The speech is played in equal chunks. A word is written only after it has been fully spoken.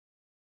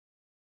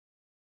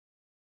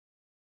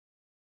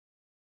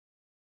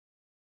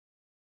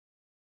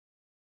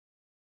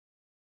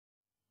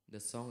The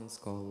song is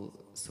called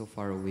So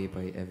Far Away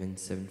by Evan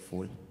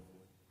Sevenfold.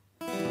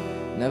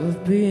 Never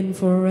been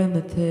for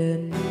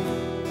anything,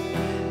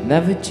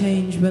 never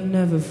changed but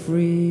never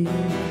free.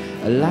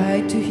 I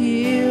like to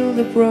heal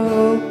the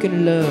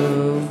broken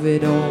love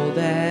with all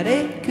that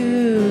it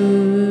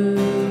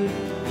could.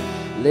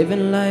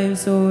 Living life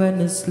so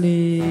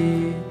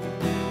endlessly,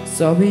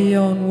 so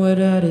beyond what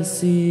others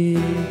see.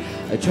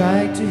 I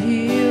tried to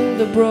heal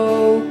the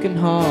broken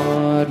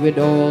heart with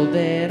all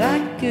that I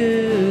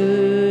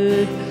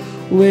could.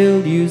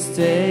 Will you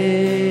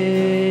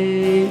stay?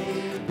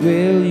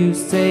 Will you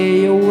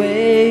stay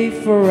away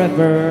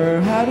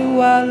forever? How do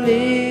I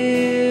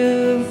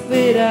live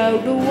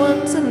without the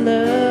ones I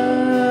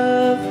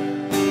love?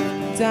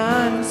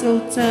 Time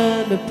will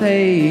turn the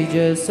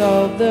pages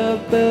of the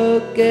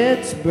book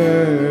gets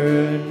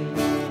burned.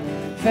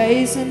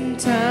 Facing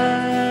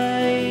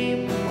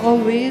time,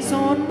 always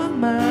on my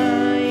mind.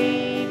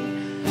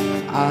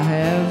 I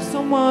have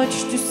so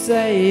much to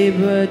say,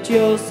 but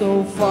you're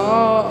so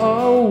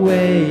far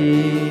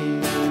away.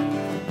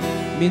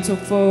 Means so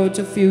far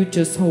to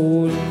futures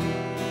hold.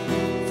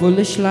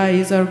 Foolish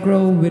lies are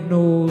growing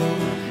old.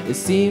 It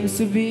seems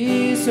to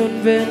be so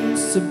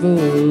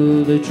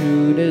invincible. The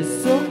truth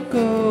is so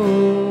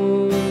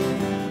cold.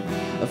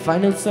 A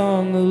final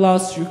song, a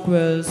lost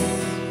request,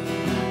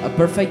 a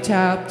perfect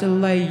chapter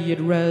lay at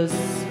rest.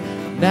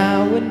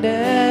 Now and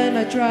then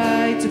I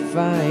try to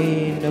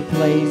find a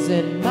place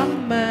in my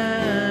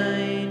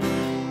mind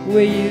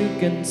where you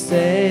can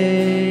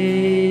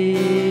stay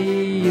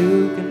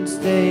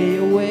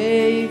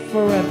away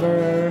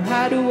forever.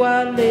 How do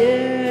I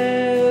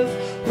live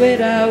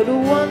without the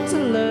one to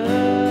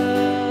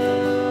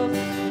love?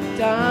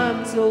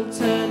 Time will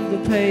turn the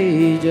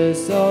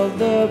pages of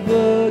the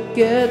book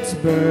gets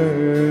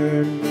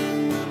burned.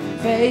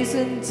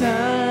 Facing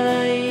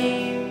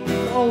time,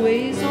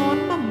 always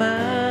on my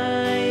mind.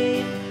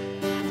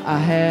 I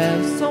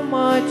have so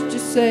much to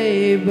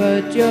say,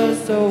 but you're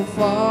so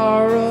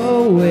far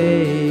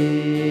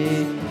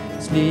away.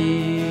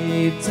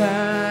 Sleep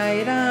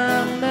tight,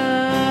 I'm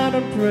not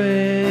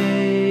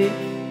afraid.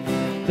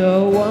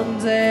 The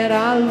ones that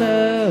I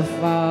love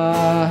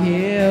are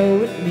here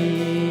with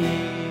me.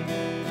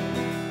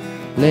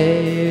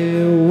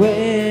 Live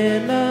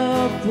in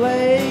a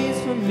place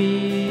for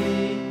me.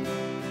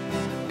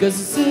 'Cause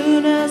as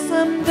soon as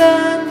I'm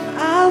done,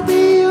 I'll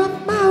be on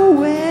my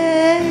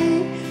way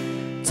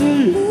to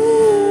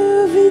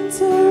live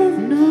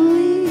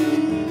eternally.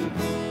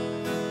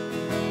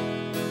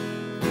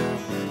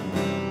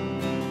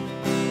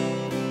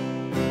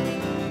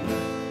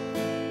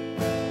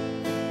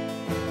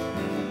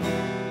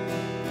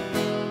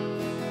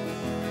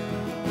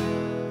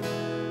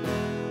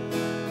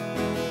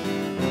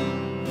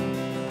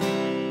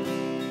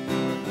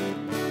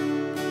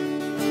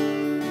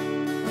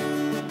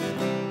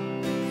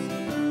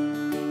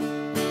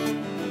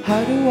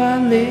 How do I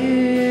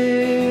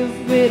live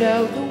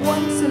without the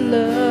ones I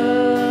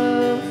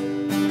love?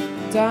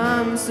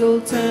 Time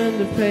will turn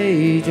the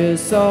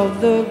pages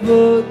of the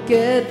book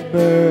get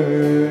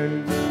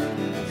burned.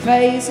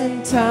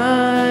 Facing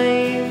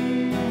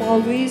time,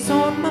 always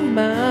on my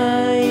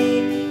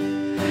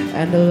mind.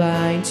 And the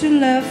lines you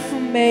left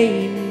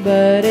remain,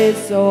 but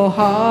it's so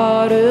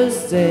hard to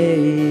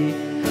say.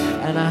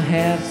 And I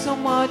have so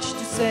much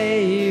to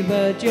say,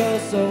 but you're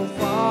so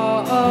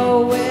far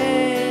away.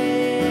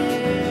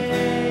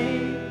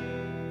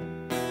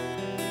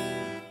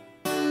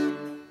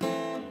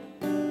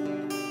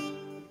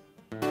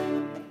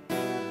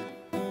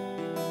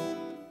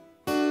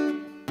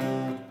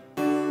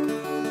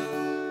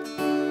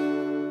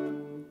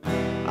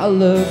 I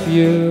love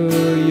you,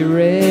 you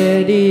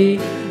ready?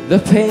 The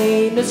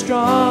pain is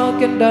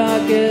strong and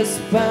dark as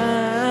spine.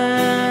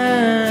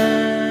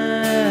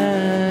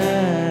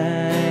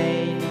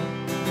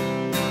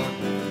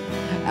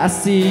 I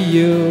see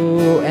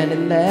you and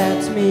it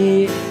lets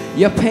me.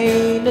 Your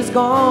pain is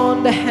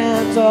gone, the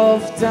hands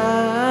of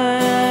time.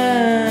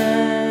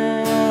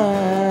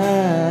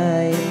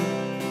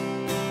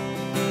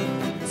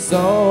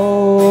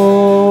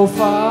 So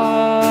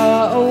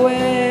far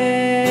away.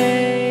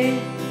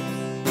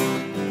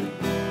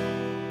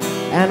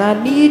 And I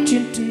need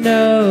you to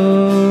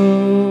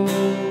know,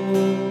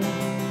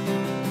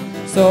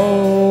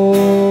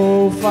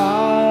 so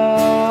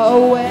far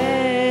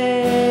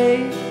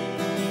away.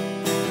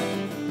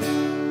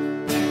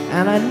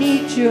 And I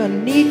need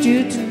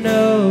you to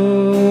know.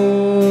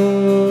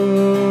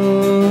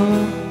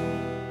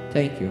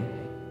 Thank you.